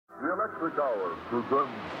Electric Hour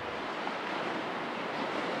presents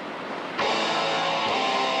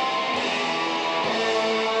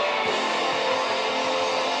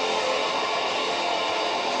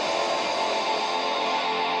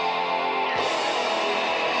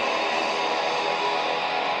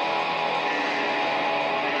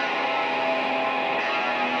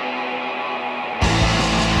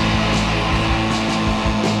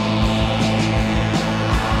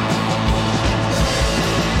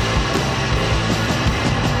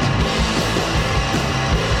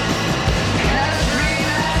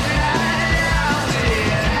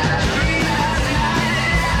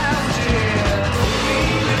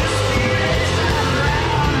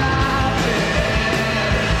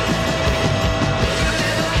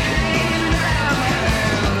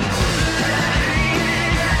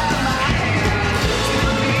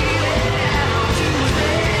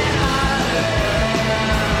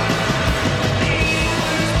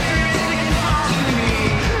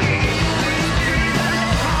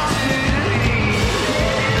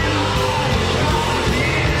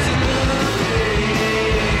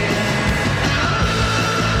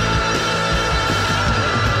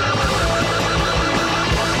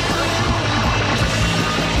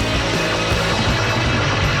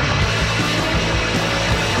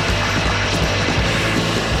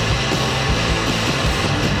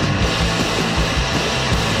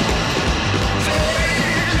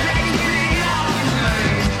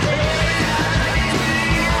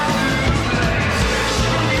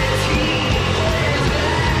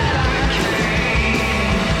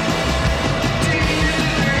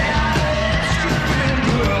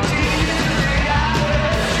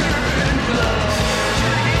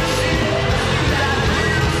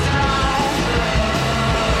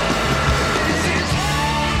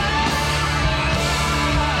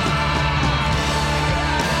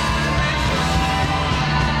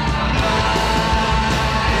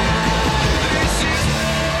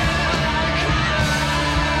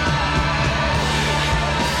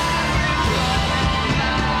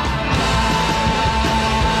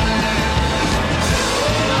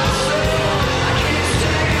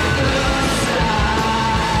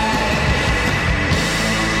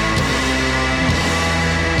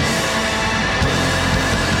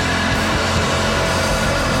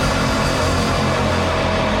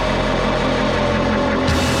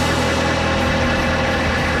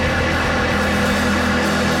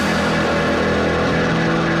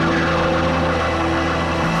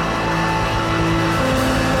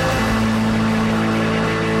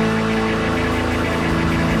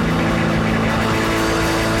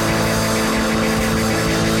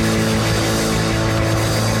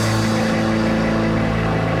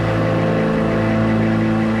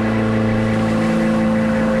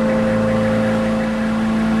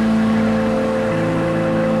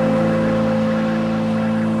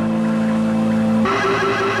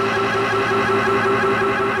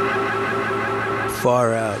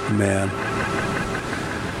Far out, man.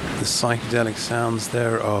 The psychedelic sounds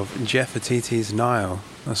there of Jeff Atiti's Nile,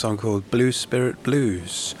 a song called Blue Spirit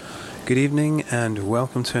Blues. Good evening and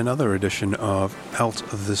welcome to another edition of Out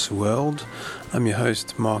of This World. I'm your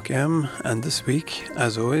host Mark M, and this week,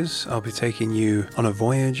 as always, I'll be taking you on a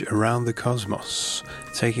voyage around the cosmos,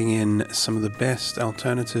 taking in some of the best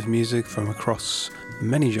alternative music from across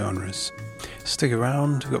many genres. Stick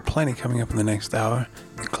around, we've got plenty coming up in the next hour,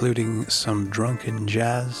 including some drunken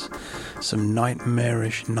jazz, some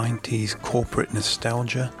nightmarish 90s corporate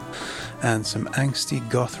nostalgia, and some angsty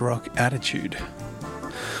goth rock attitude.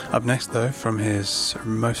 Up next though, from his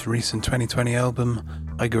most recent 2020 album,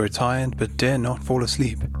 I Grow Tired But Dare Not Fall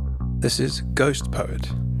Asleep, this is Ghost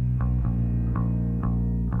Poet.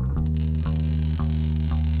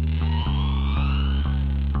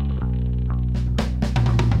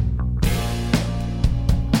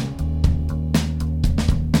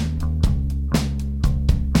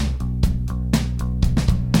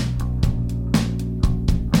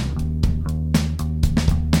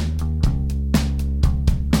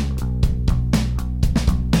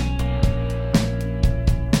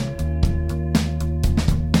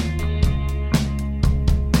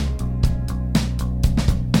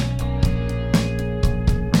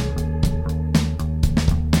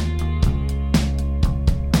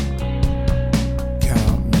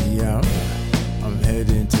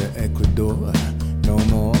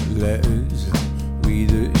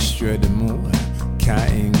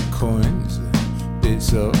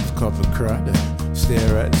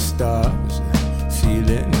 Stare at the stars,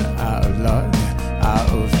 feeling out of luck, out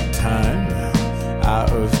of time,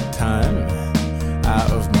 out of time,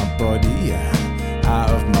 out of my body, out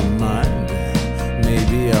of my mind.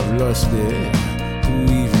 Maybe I've lost it. Who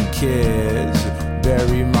even cares? cares.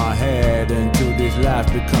 Bury my head until this life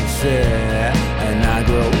becomes fair. And I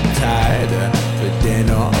grow tired, but then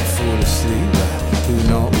I fall asleep. Who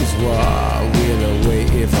knows what will await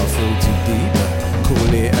if I fall too deep.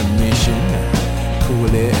 Call it a mission,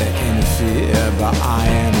 call it an interfere, but I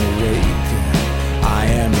am awake, I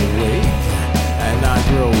am awake. And I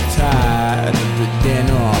grow tired, but then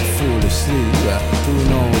I fall asleep. Who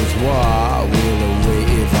knows what will await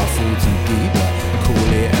if I fall too deep. Call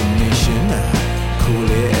it a mission, call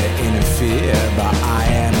it an interfere, but I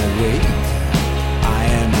am awake, I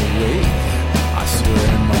am awake. I swear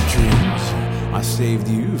in my dreams I saved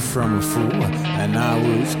you from a fool, and I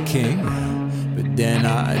was king. But then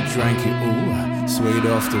I drank it all, swayed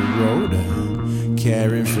off the road,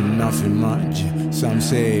 caring for nothing much. Some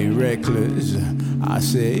say reckless, I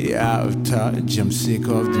say out of touch. I'm sick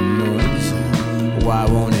of the noise, why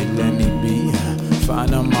won't it let me be?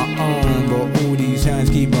 Find on my own, but all these hands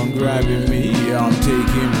keep on grabbing me. I'm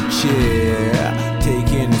taking a chair,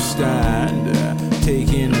 taking a stand,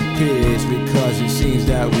 taking a piss because it seems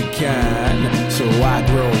that we can. So I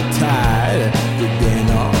grow tired, but then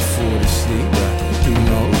I fall asleep. Who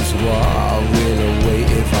knows what will await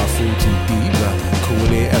if I fall too deep.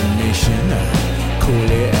 Call it a mission,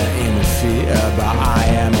 call it an interfere, but I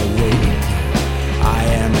am awake, I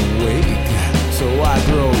am awake. So I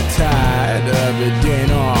grow tired, but then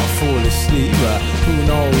I fall asleep. Who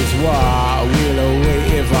knows what will await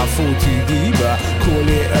if I fall too deep. Call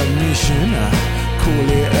it a mission, call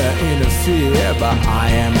it an interfere, but I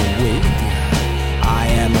am awake, I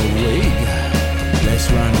am awake. Let's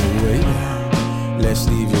run away, let's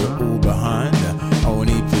leave it all behind.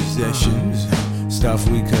 Only possessions, stuff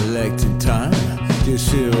we collect in time. Just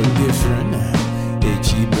feel different,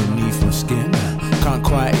 itchy beneath my skin. Can't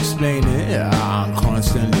quite explain it, I'm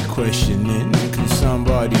constantly questioning. Can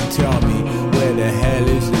somebody tell me where the hell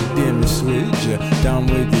is the dimmer switch? Done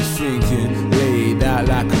with this thinking, laid out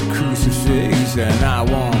like a crucifix. And I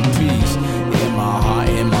want peace in my heart,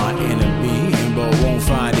 in my inner being, but won't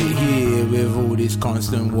find it here with all this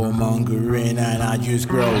constant warmongering. And I just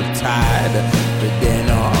grow tired, but then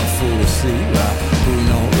I fall asleep. Who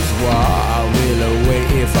knows what will await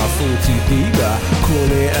if I fall too deep.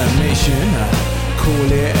 Call it a mission,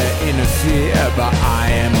 call it an interfere, but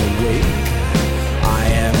I am awake, I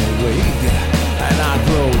am awake. And I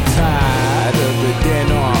grow tired, but then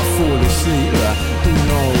I fall asleep. Who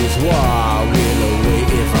knows what will await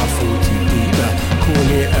if I fall too deep. Call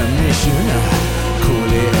it a mission,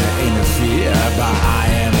 call it an interfere, but I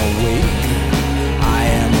am awake, I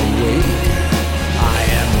am awake, I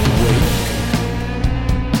am awake.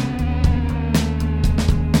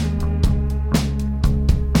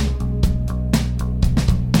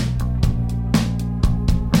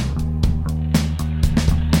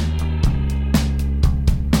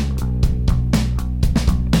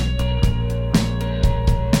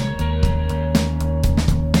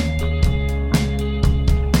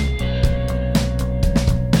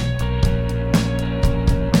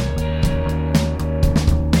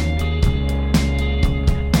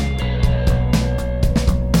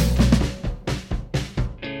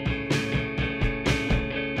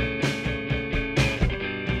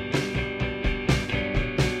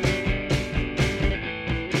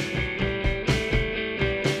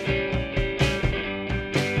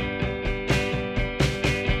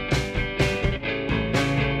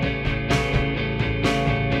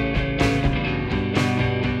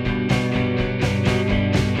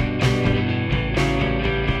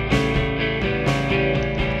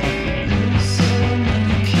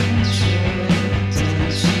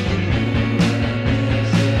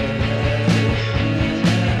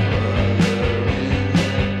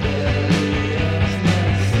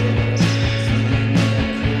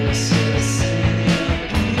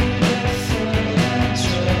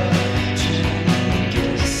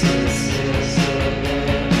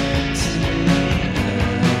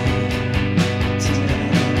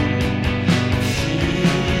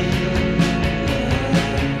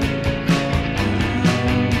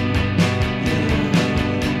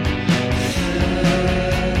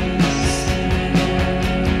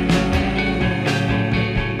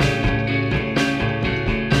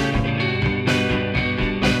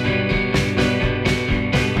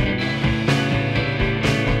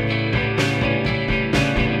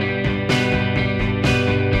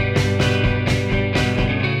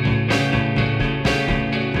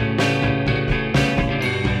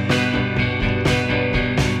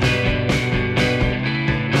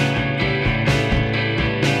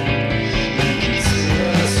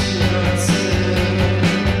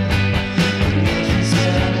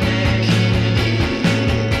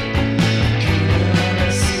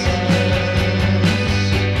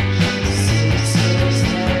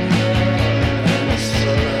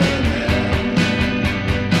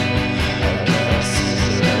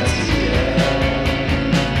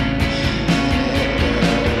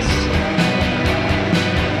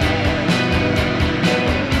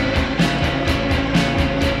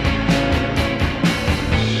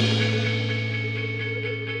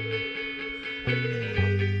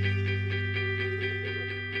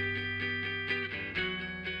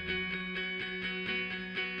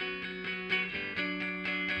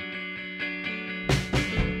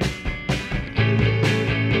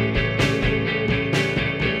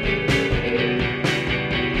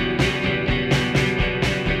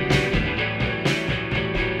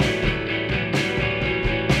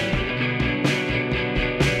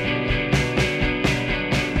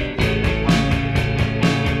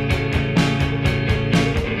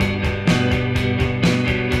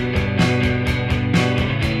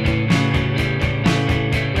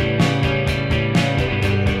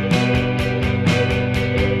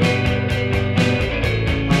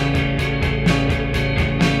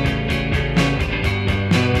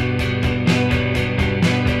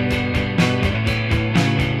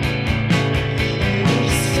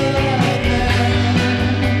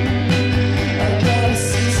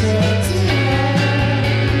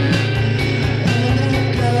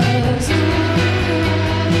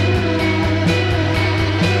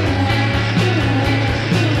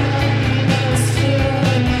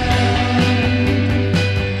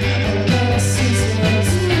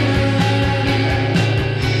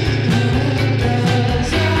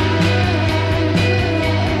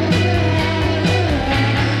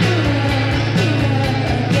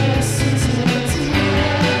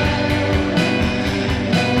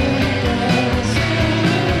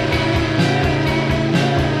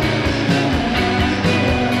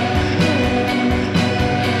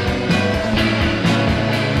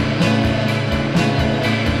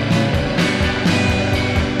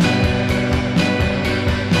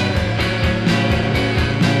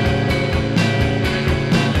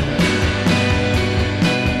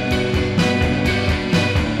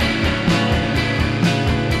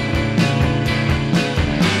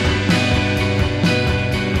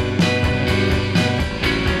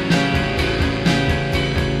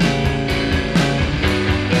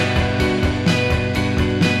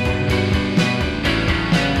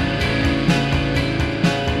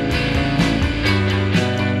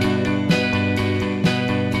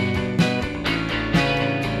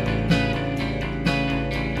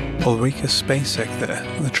 Ulrika Spacek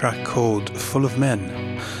there, the track called Full of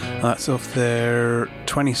Men. That's off their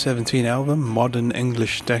 2017 album, Modern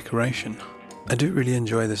English Decoration. I do really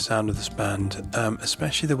enjoy the sound of this band,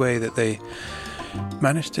 especially the way that they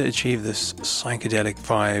managed to achieve this psychedelic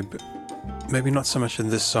vibe. Maybe not so much in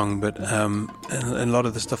this song, but in a lot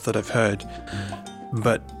of the stuff that I've heard.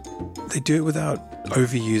 But they do it without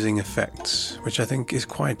overusing effects, which I think is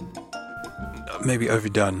quite maybe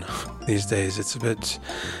overdone these days. It's a bit,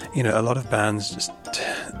 a lot of bands just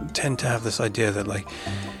tend to have this idea that, like,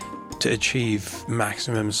 to achieve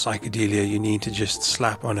maximum psychedelia, you need to just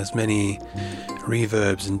slap on as many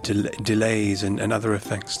reverbs and delays and other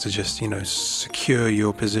effects to just, secure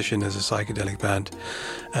your position as a psychedelic band.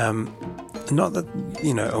 Not that,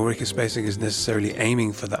 Ulrika Spacek is necessarily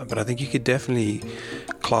aiming for that, but I think you could definitely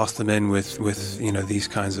class them in with these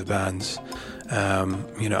kinds of bands.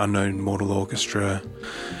 Unknown Mortal Orchestra,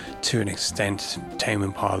 to an extent, Tame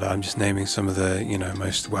Impala. I'm just naming some of the,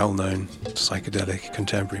 most well-known psychedelic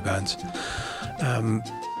contemporary bands.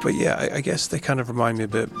 But yeah, I guess they kind of remind me a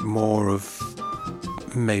bit more of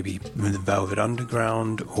maybe the Velvet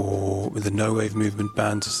Underground or the No Wave movement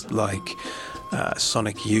bands like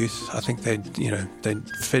Sonic Youth. I think they'd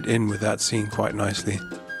fit in with that scene quite nicely.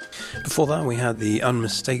 Before that, we had the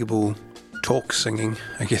unmistakable talk singing,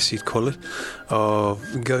 I guess you'd call it,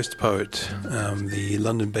 of Ghost Poet, the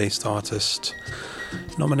London-based artist,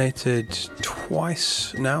 nominated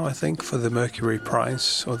twice now, I think, for the Mercury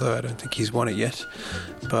Prize, although I don't think he's won it yet,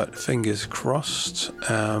 but fingers crossed.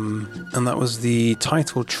 And that was the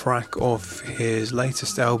title track of his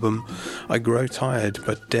latest album, I Grow Tired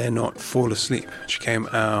But Dare Not Fall Asleep, which came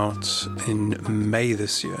out in May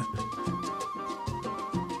this year.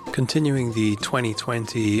 Continuing the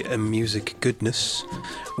 2020 music goodness,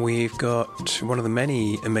 we've got one of the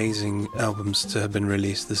many amazing albums to have been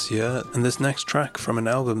released this year, and this next track from an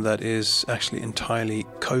album that is actually entirely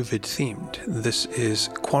COVID themed. This is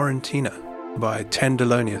Quarantina by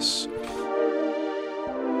Tenderlonius.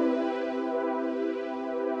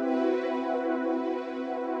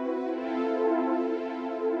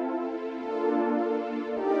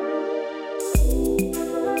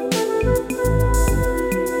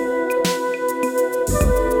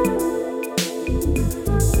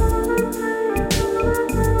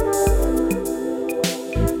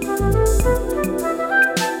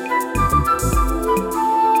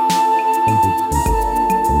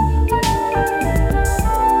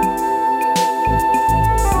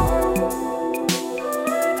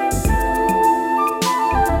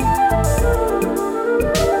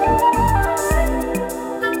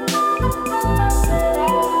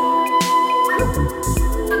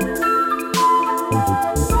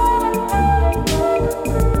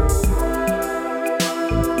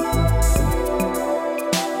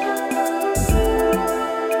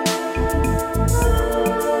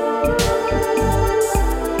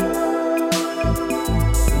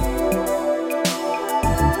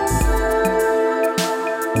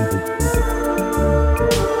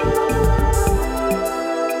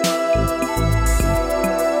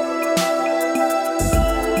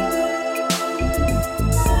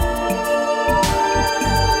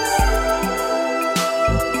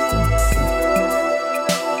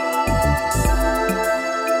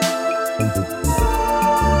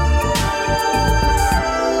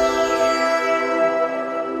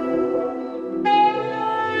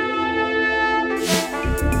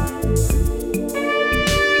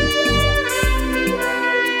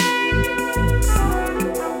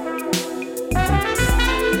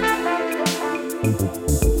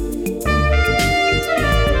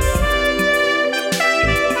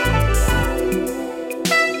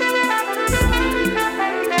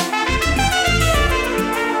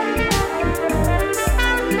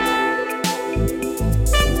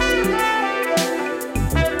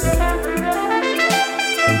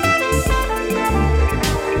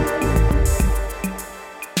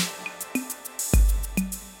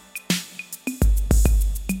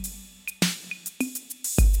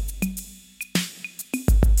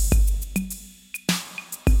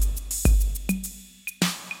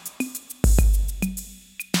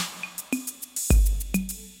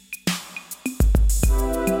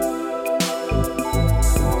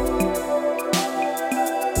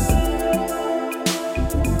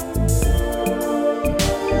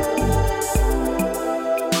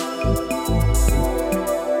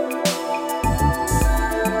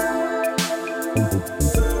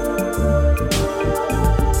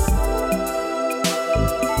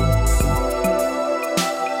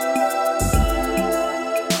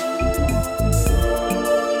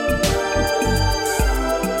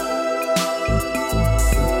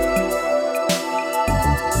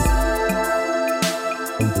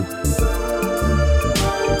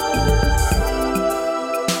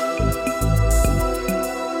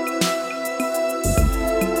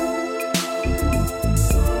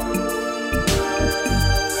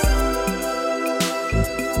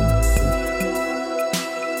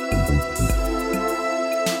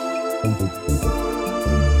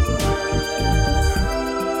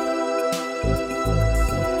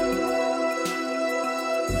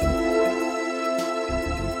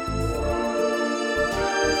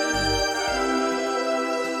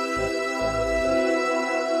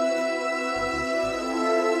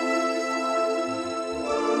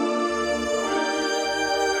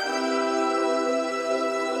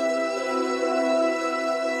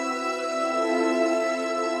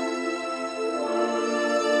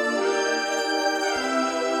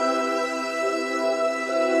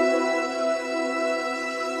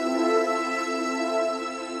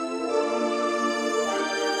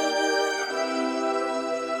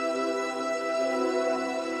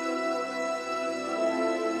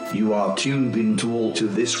 You are tuned into All to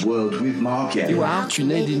This World with Mark M. You are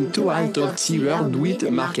tuned into All to This World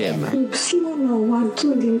with Mark M. If you don't know what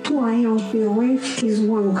tuned into I of your wave is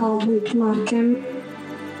one called with Mark M.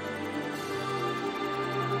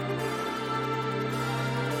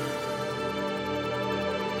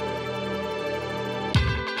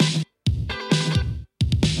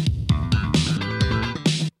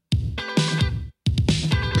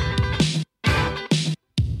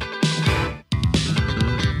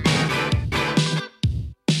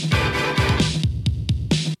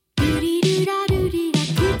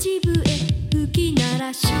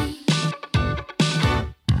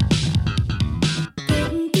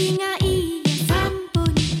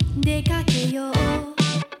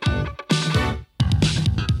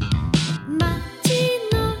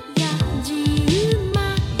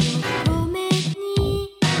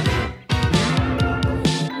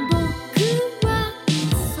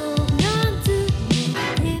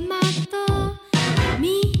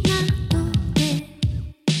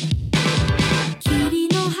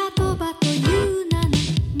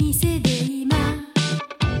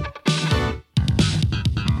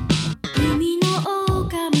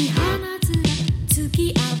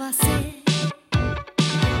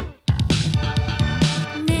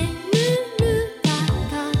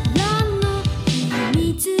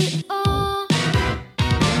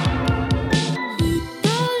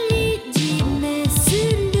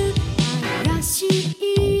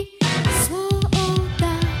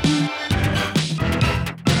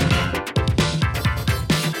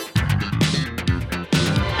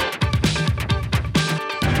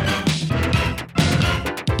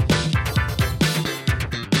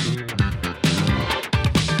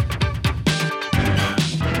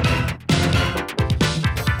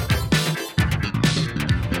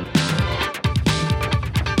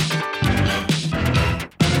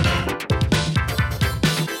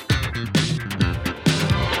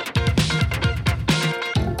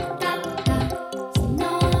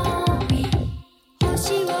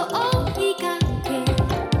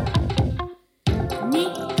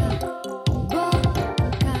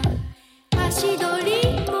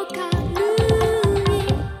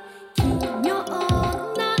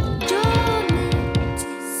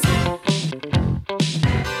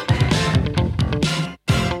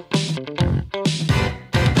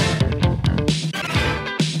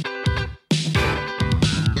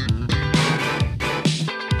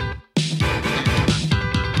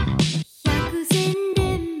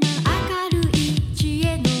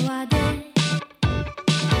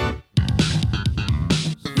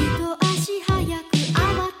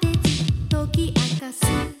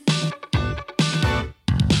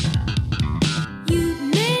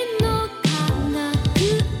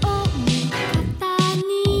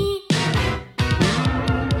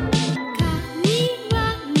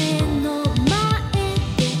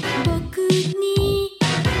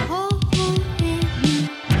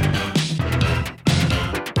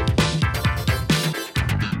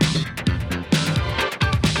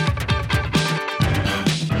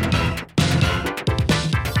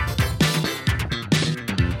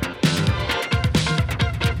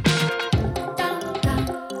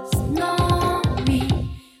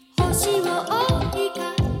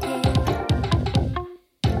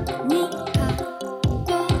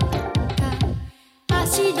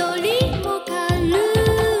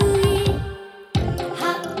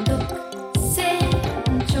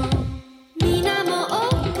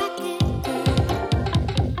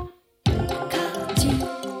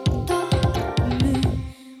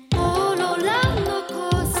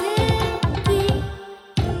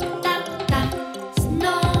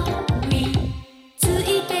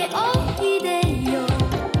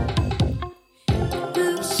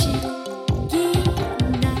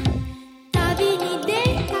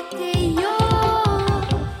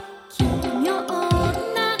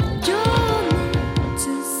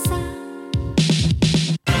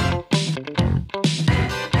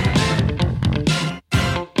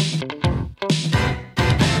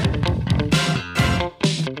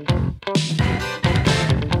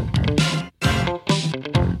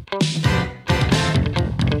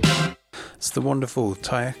 The wonderful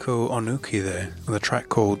Taeko Onuki there, with a track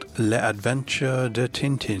called Les Adventures de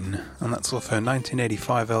Tintin, and that's off her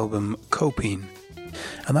 1985 album Copine.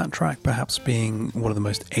 And that track perhaps being one of the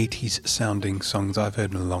most 80s sounding songs I've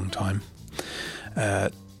heard in a long time.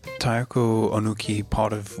 Taeko Onuki,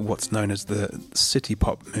 part of what's known as the city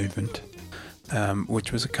pop movement,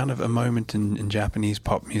 which was a kind of a moment in Japanese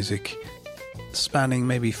pop music spanning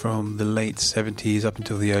maybe from the late 70s up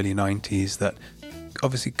until the early 90s that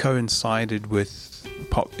obviously coincided with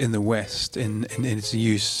pop in the West in its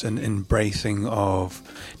use and embracing of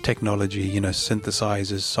technology, you know,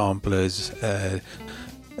 synthesizers, samplers,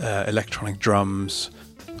 electronic drums,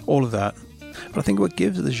 all of that. But I think what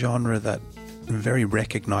gives the genre that very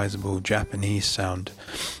recognizable Japanese sound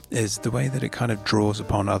is the way that it kind of draws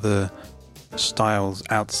upon other styles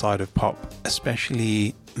outside of pop,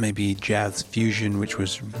 especially maybe jazz fusion, which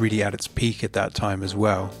was really at its peak at that time as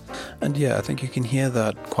well. And yeah, I think you can hear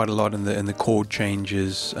that quite a lot in the chord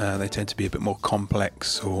changes. They tend to be a bit more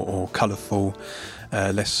complex or colourful,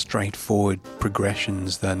 less straightforward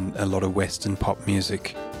progressions than a lot of Western pop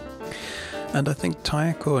music. And I think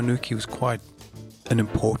Taeko Anuki was quite an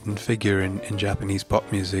important figure in Japanese pop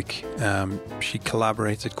music. She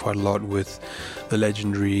collaborated quite a lot with the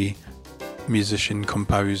legendary musician,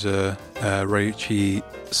 composer Ryuichi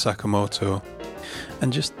Sakamoto,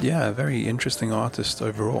 and just, yeah, a very interesting artist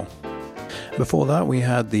overall. Before that, we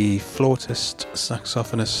had the flautist,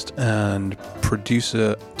 saxophonist, and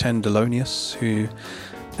producer Ten Delonious, who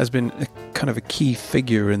has been kind of a key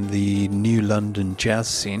figure in the new London jazz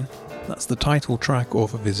scene. That's the title track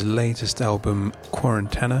off of his latest album,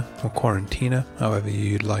 Quarantena, or Quarantina, however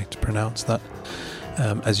you'd like to pronounce that.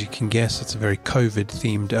 As you can guess, it's a very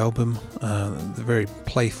COVID-themed album. The very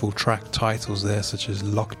playful track titles there, such as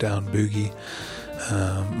Lockdown Boogie,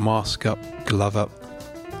 Mask Up, Glove Up,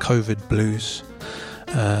 COVID Blues.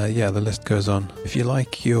 Yeah, the list goes on. If you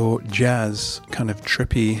like your jazz kind of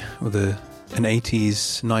trippy with an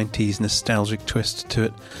 80s, 90s nostalgic twist to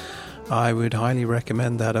it, I would highly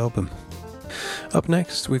recommend that album. Up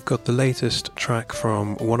next, we've got the latest track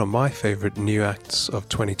from one of my favourite new acts of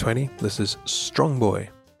 2020. This is Strong Boy.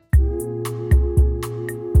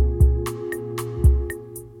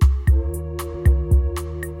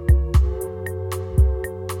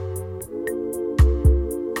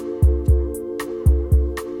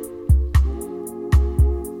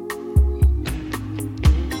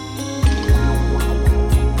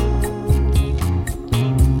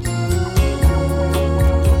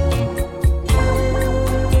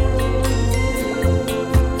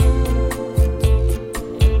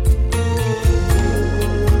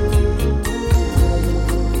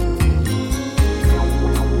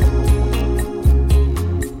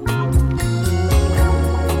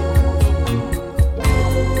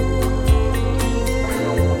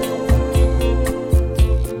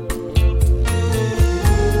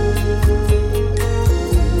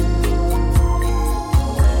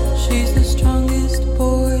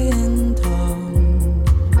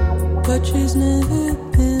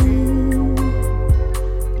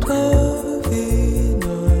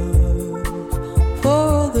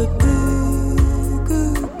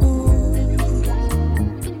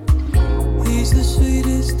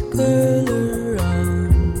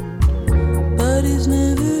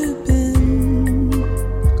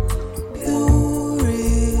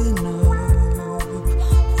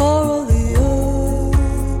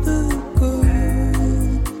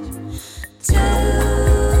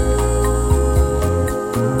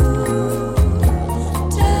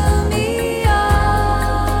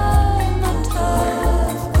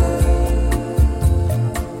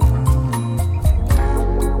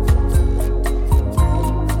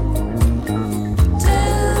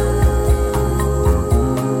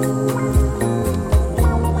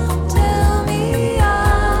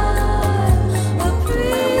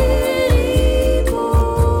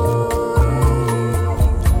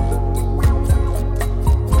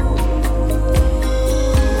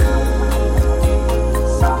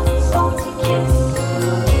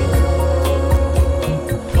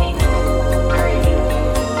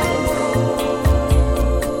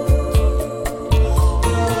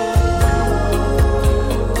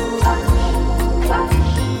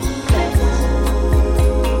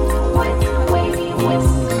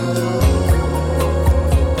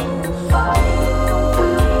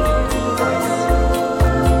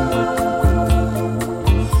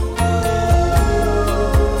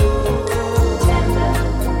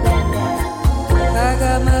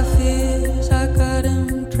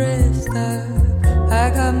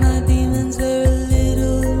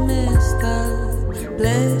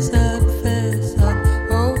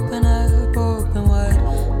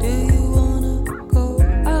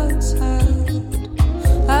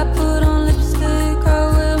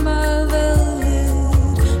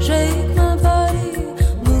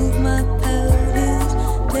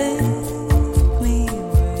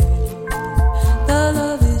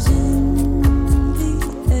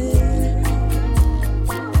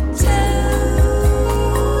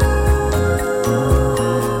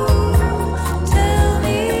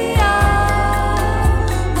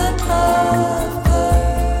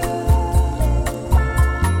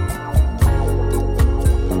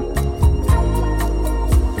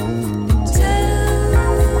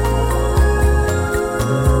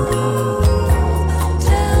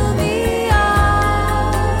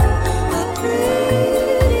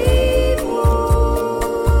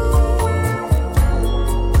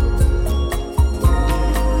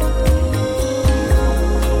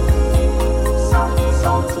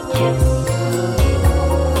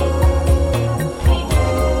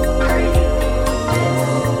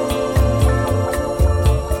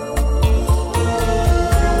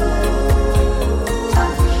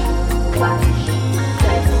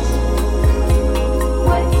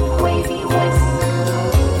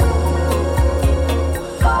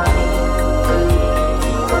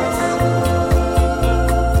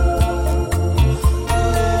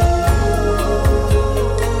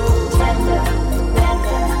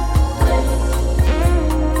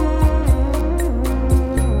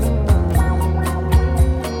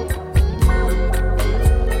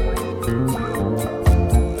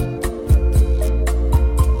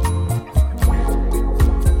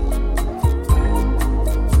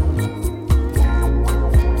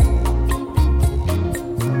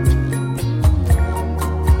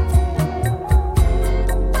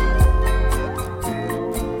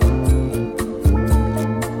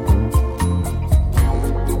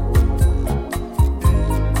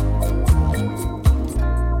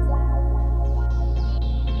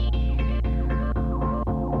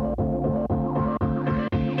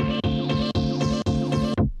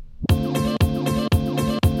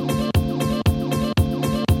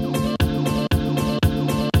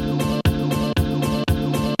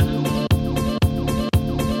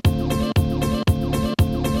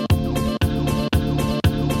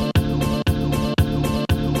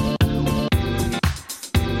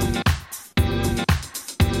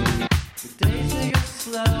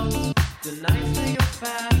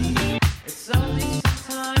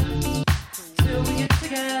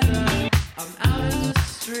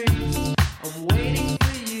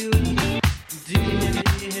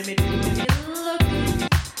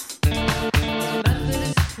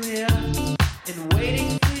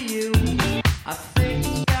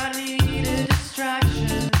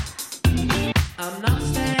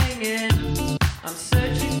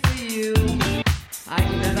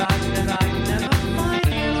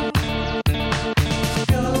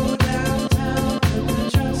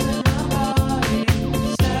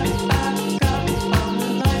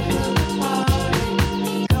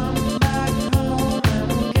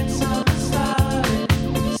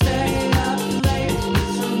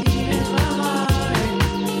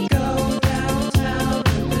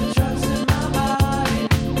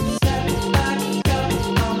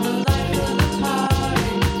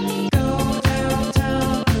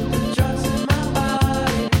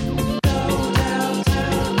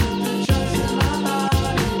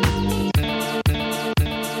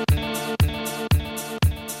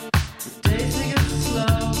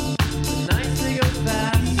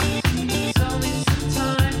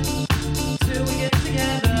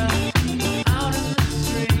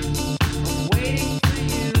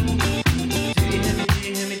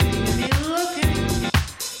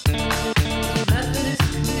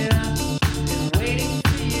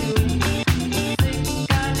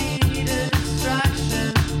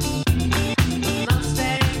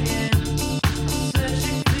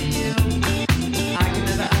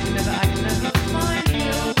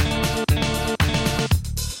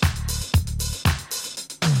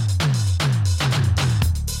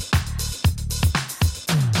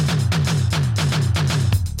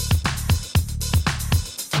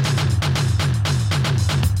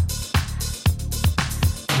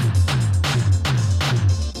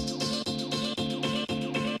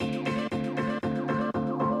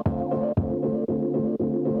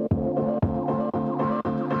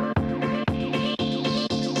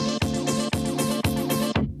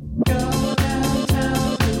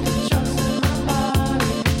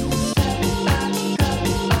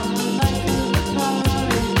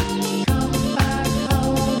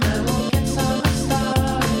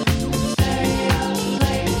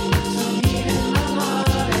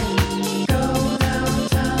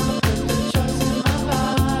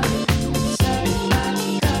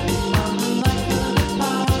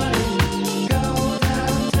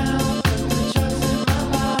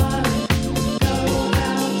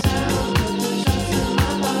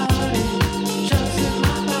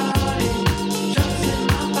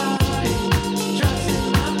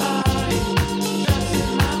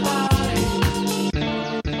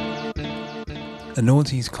 A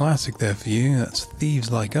noughties classic there for you. That's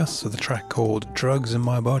Thieves Like Us with a track called Drugs in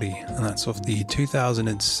My Body, and that's off the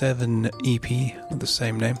 2007 EP with the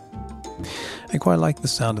same name. I quite like the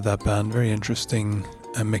sound of that band, very interesting,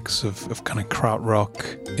 a mix of kind of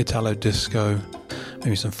krautrock, Italo disco,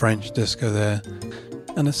 maybe some French disco there,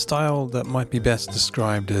 and a style that might be best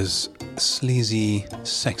described as sleazy,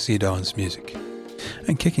 sexy dance music.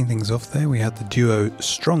 And kicking things off there, we had the duo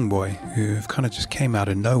Strongboy, who have kind of just came out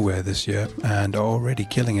of nowhere this year and are already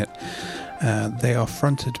killing it. They are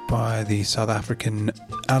fronted by the South African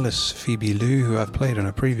Alice Phoebe Lou, who I've played on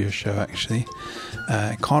a previous show actually.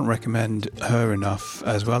 Can't recommend her enough,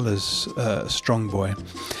 as well as Strongboy.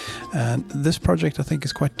 And this project I think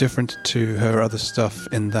is quite different to her other stuff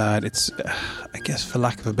in that it's, I guess for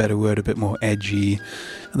lack of a better word, a bit more edgy.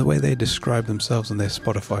 And the way they describe themselves on their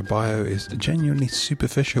Spotify bio is genuinely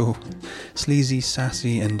superficial, sleazy,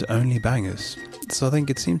 sassy, and only bangers. So I think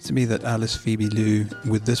it seems to me that Alice Phoebe Lou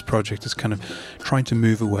with this project is kind of trying to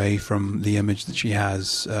move away from the image that she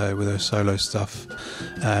has with her solo stuff,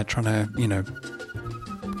 trying to,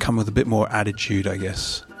 come with a bit more attitude, I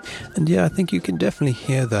guess. And yeah, I think you can definitely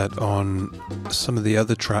hear that on some of the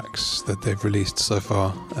other tracks that they've released so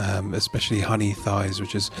far, especially Honey Thighs,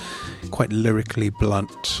 which is quite lyrically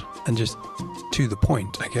blunt and just to the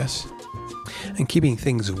point, I guess. And keeping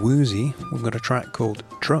things woozy, we've got a track called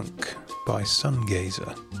Drunk by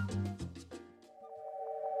Sungazer.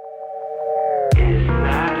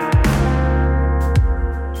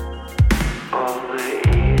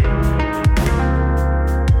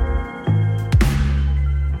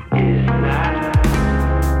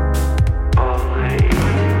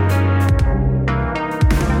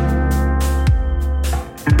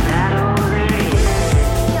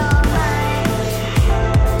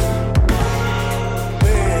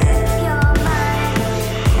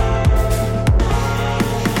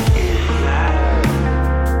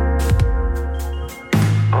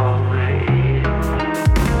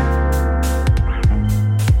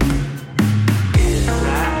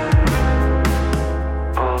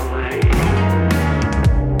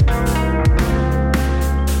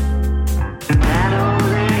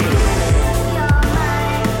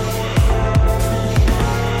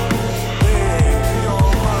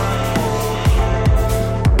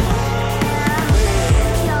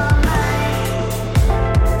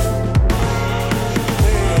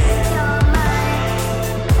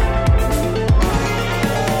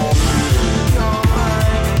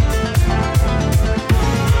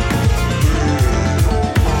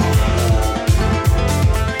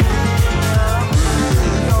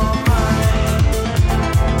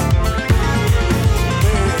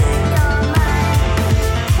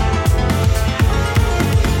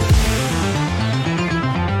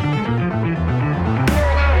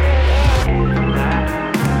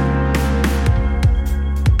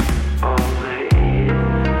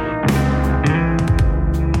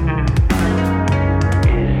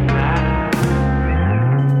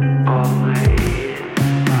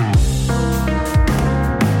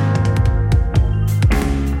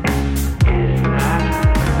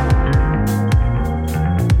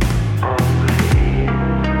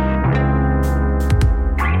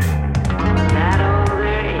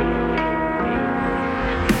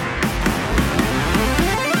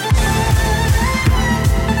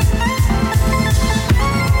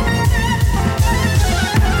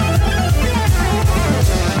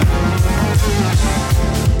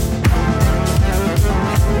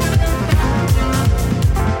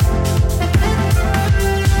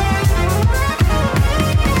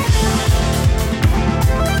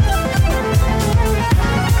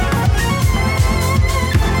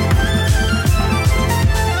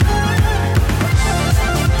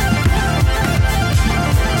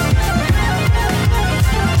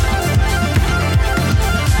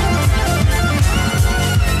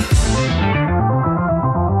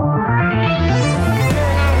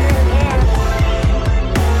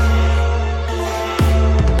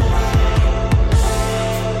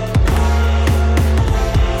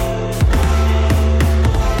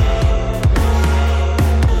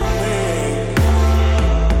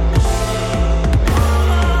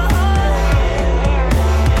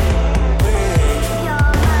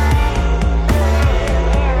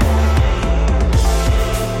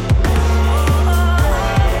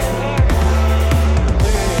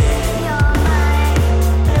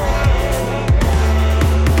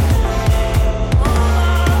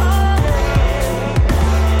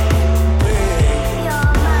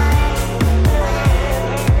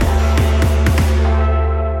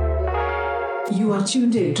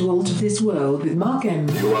 tuned in to Alt of This World with Mark M.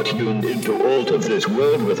 You are tuned into Alt of This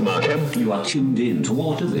World with Mark M. You are tuned in to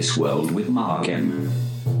Alt of This World with Mark M.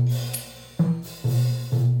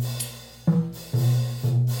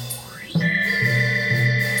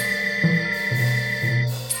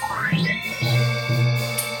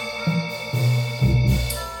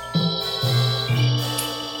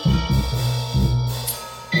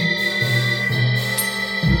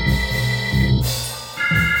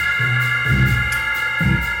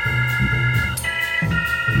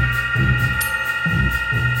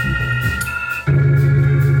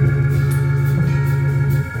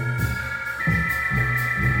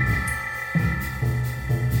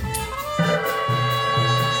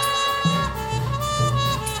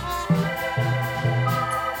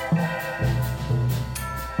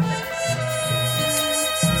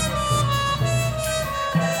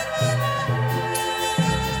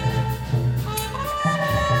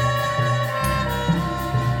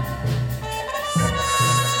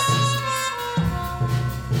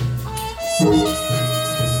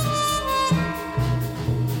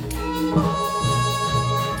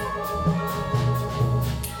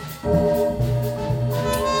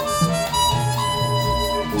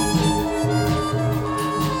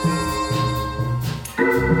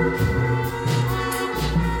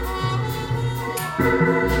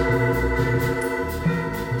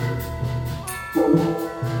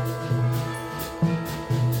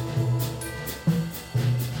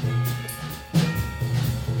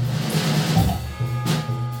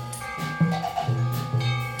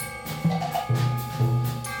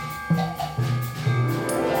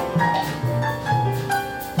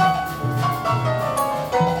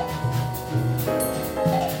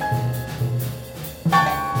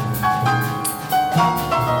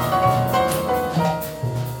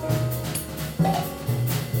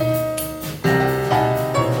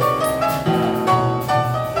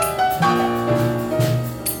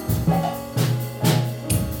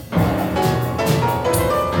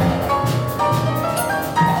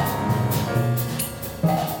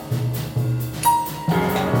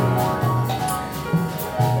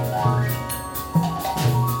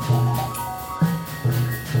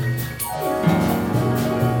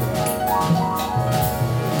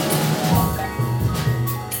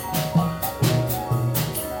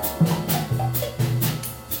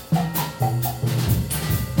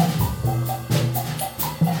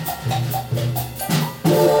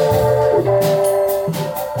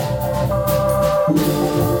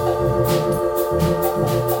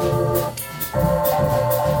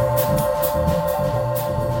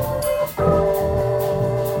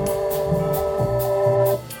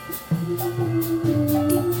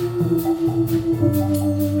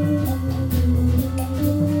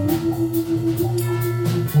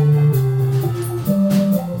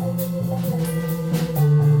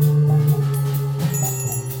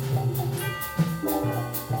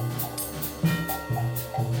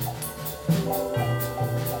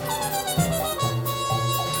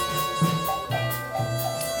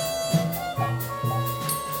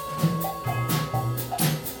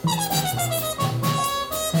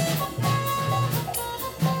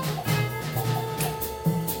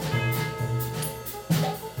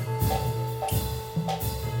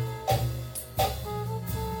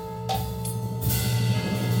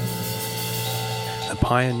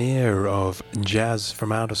 Pioneer of jazz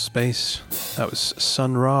from outer space. That was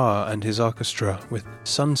Sun Ra and his orchestra with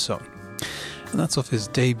Sun Song. And that's off his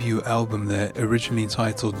debut album there, originally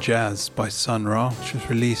titled Jazz by Sun Ra, which was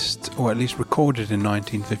released, or at least recorded in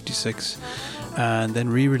 1956, and then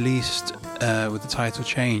re-released with the title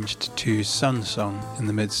changed to Sun Song in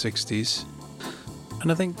the mid-60s.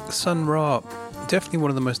 And I think Sun Ra, definitely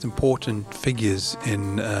one of the most important figures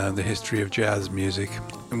in the history of jazz music.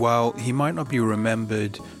 While he might not be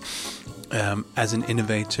remembered as an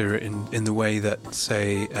innovator in the way that,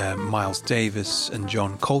 say, Miles Davis and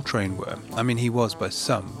John Coltrane were. I mean, he was by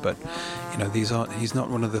some, but you know, he's not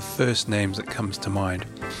one of the first names that comes to mind.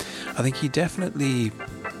 I think he definitely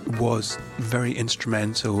was very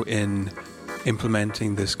instrumental in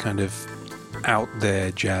implementing this kind of out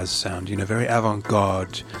there jazz sound, you know, very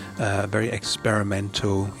avant-garde, very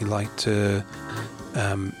experimental. He liked to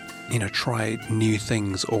try new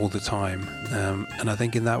things all the time, and I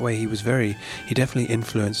think in that way he definitely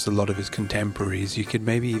influenced a lot of his contemporaries. You could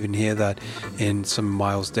maybe even hear that in some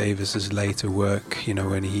Miles Davis's later work, you know,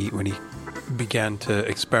 when he began to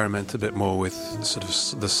experiment a bit more with sort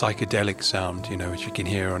of the psychedelic sound, you know, which you can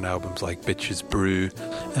hear on albums like Bitches Brew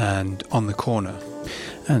and On the Corner.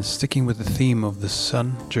 And sticking with the theme of the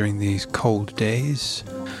sun during these cold days,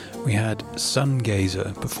 we had Sun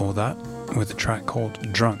Gazer before that, with a track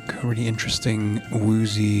called Drunk, a really interesting,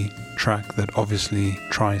 woozy track that obviously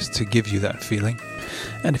tries to give you that feeling.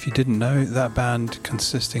 And if you didn't know, that band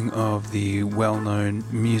consisting of the well-known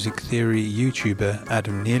music theory YouTuber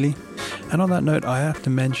Adam Neely. And on that note, I have to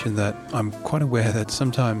mention that I'm quite aware that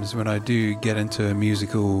sometimes when I do get into a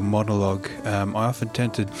musical monologue, I often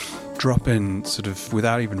tend to drop in, sort of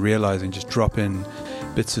without even realizing, just drop in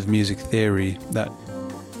bits of music theory that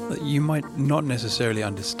you might not necessarily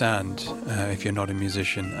understand if you're not a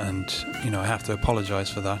musician, and I have to apologize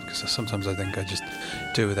for that, because sometimes I think I just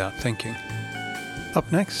do without thinking. Up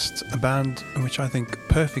next, a band which I think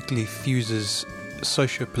perfectly fuses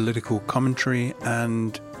socio-political commentary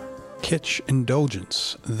and kitsch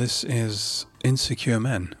indulgence. This is Insecure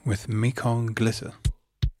Men with Mekong Glitter.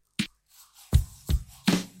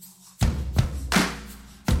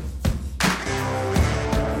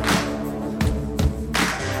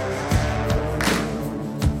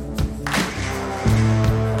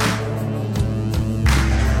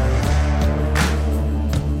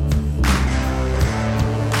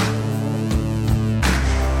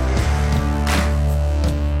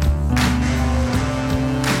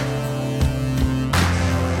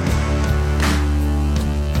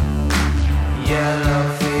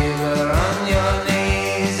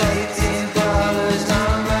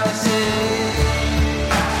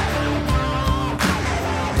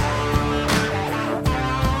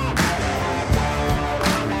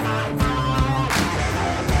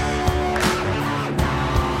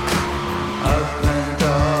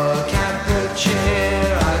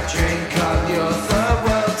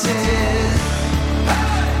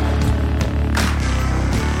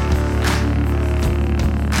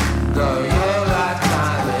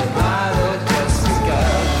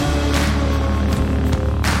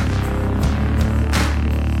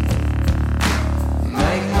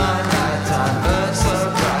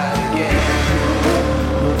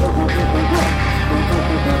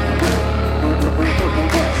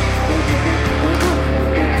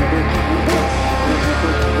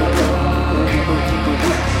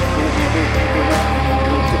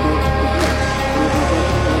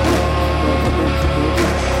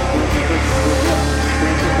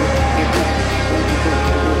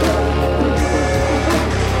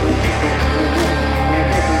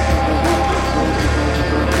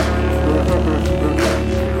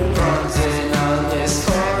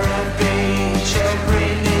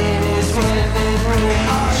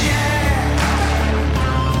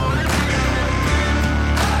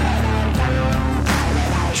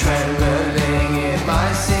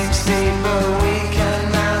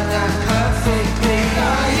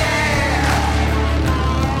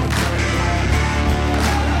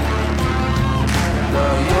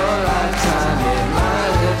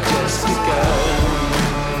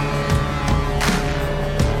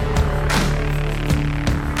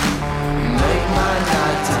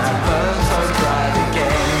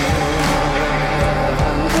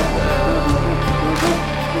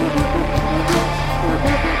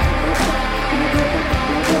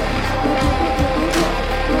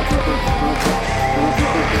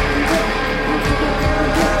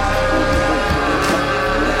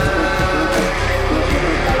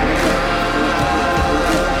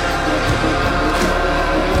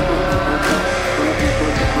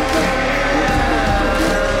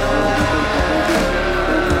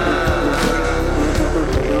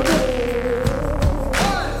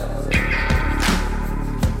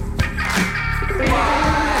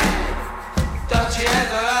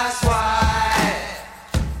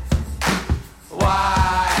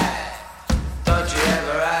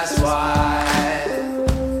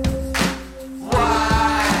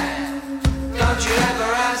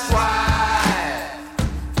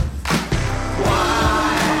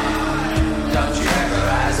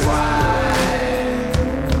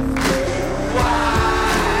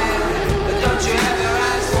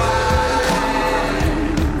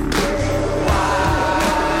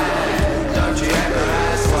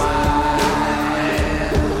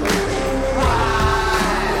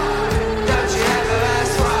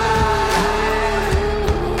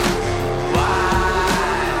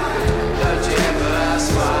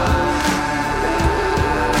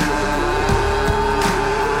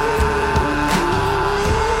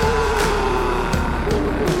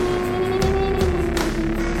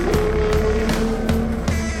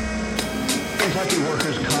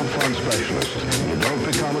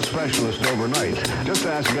 specialist overnight. Just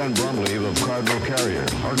ask Ben Brumley of Cardinal Carrier.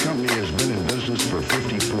 Our company has been in business for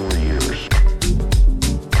 54 years.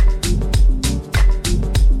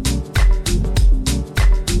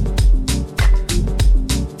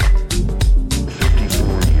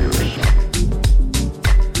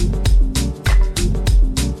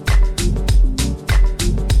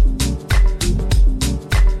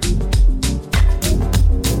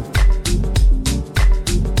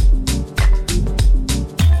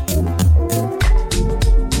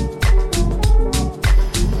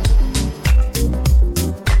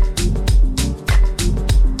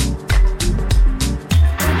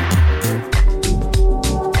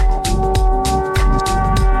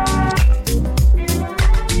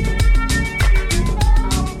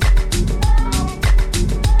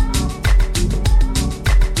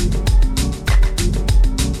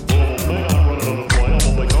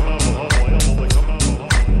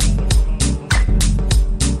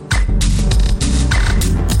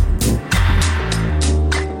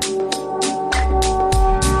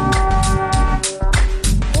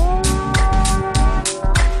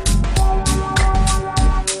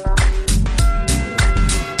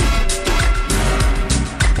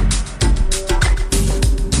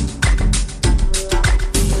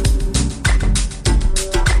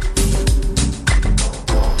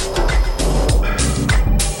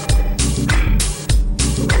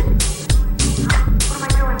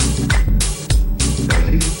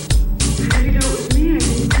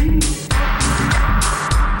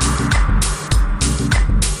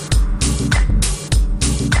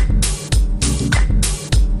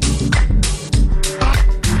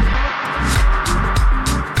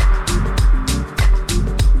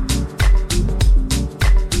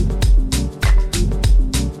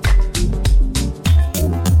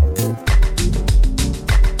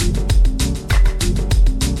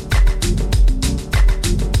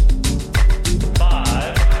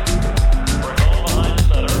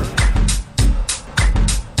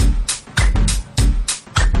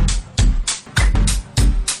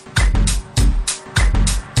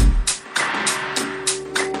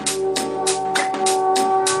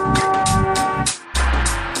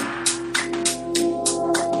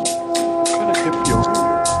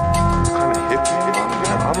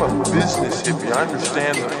 a business hippie. I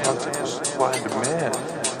understand the concept of supply and demand.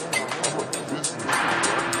 I'm a business hippie. I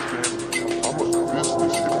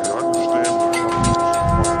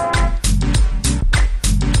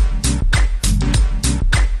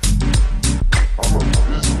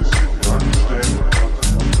understand.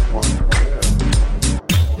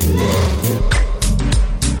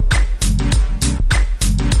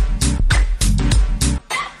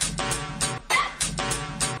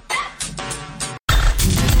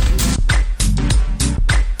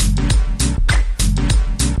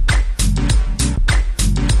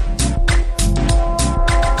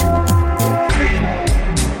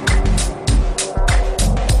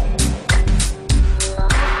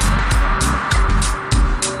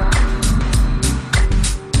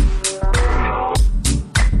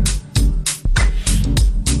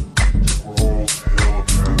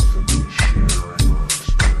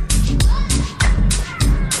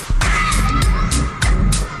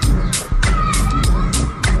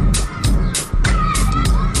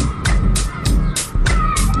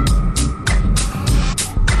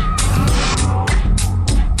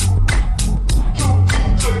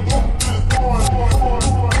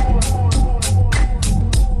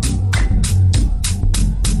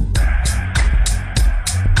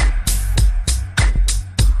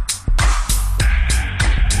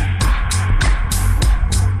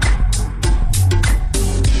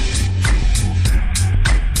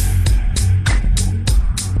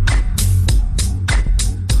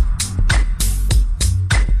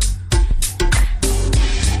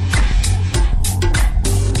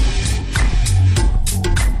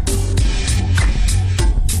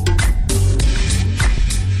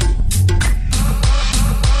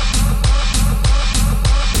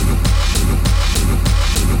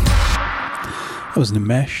 That was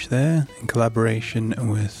Nimesh there, in collaboration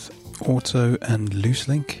with Auto and Loose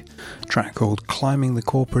Link, a track called Climbing the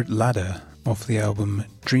Corporate Ladder off the album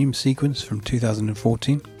Dream Sequence from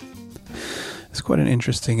 2014. It's quite an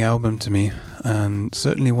interesting album to me, and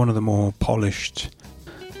certainly one of the more polished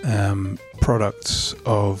products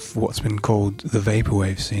of what's been called the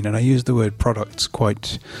vaporwave scene. And I use the word products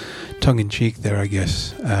quite tongue-in-cheek there, I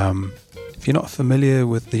guess. If you're not familiar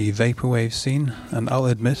with the vaporwave scene, and I'll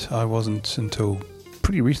admit I wasn't until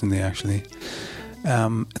pretty recently actually,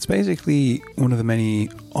 it's basically one of the many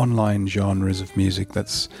online genres of music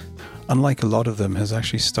that's, unlike a lot of them, has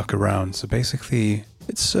actually stuck around. So basically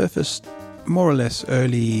it surfaced more or less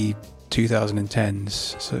early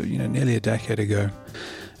 2010s, so nearly a decade ago,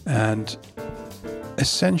 and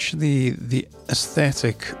essentially the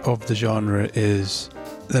aesthetic of the genre is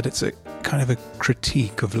that it's a kind of a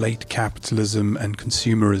critique of late capitalism and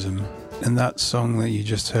consumerism. In that song that you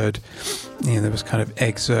just heard, there was kind of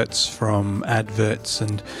excerpts from adverts,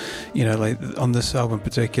 and like on this album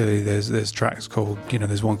particularly, there's tracks called,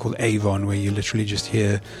 there's one called Avon, where you literally just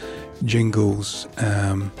hear jingles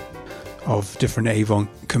of different Avon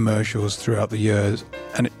commercials throughout the years,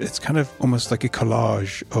 and it's kind of almost like a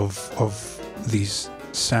collage of these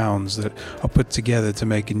sounds that are put together to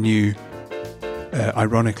make a new,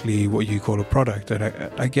 ironically, what you call a product. And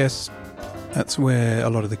I guess that's where a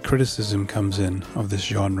lot of the criticism comes in of this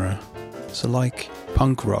genre. So like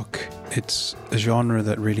punk rock, it's a genre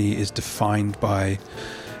that really is defined by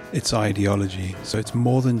its ideology. So it's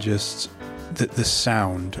more than just the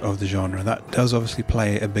sound of the genre. That does obviously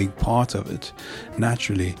play a big part of it,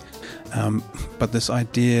 naturally. But this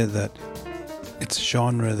idea that it's a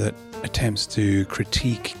genre that attempts to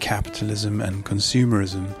critique capitalism and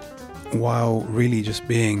consumerism while really just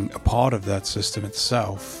being a part of that system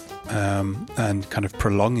itself, and kind of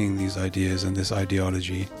prolonging these ideas and this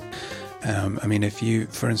ideology. I mean, if you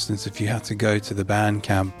had to go to the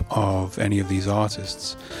Bandcamp of any of these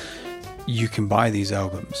artists, you can buy these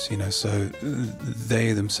albums, so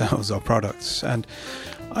they themselves are products. And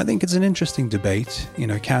I think it's an interesting debate,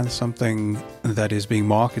 can something that is being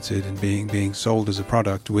marketed and being sold as a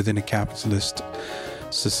product within a capitalist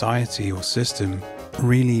society or system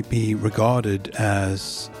really be regarded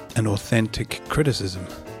as an authentic criticism?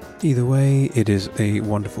 Either way, it is a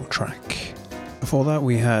wonderful track. Before that,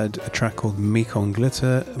 we had a track called Mekong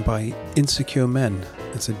Glitter by Insecure Men.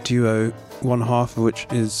 It's a duo, one half of which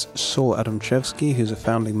is Saul Adamczewski, who's a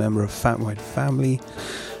founding member of Fat White Family,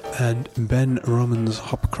 and Ben Romans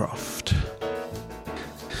Hopcroft.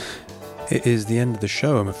 It is the end of the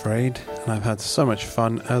show, I'm afraid, and I've had so much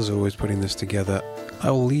fun, as always, putting this together.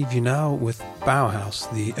 I will leave you now with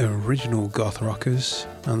Bauhaus, the original goth rockers,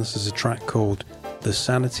 and this is a track called The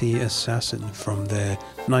Sanity Assassin from their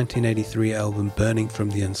 1983 album Burning from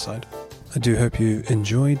the Inside. I do hope you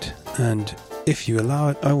enjoyed, and if you allow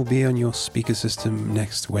it, I will be on your speaker system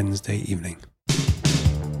next Wednesday evening.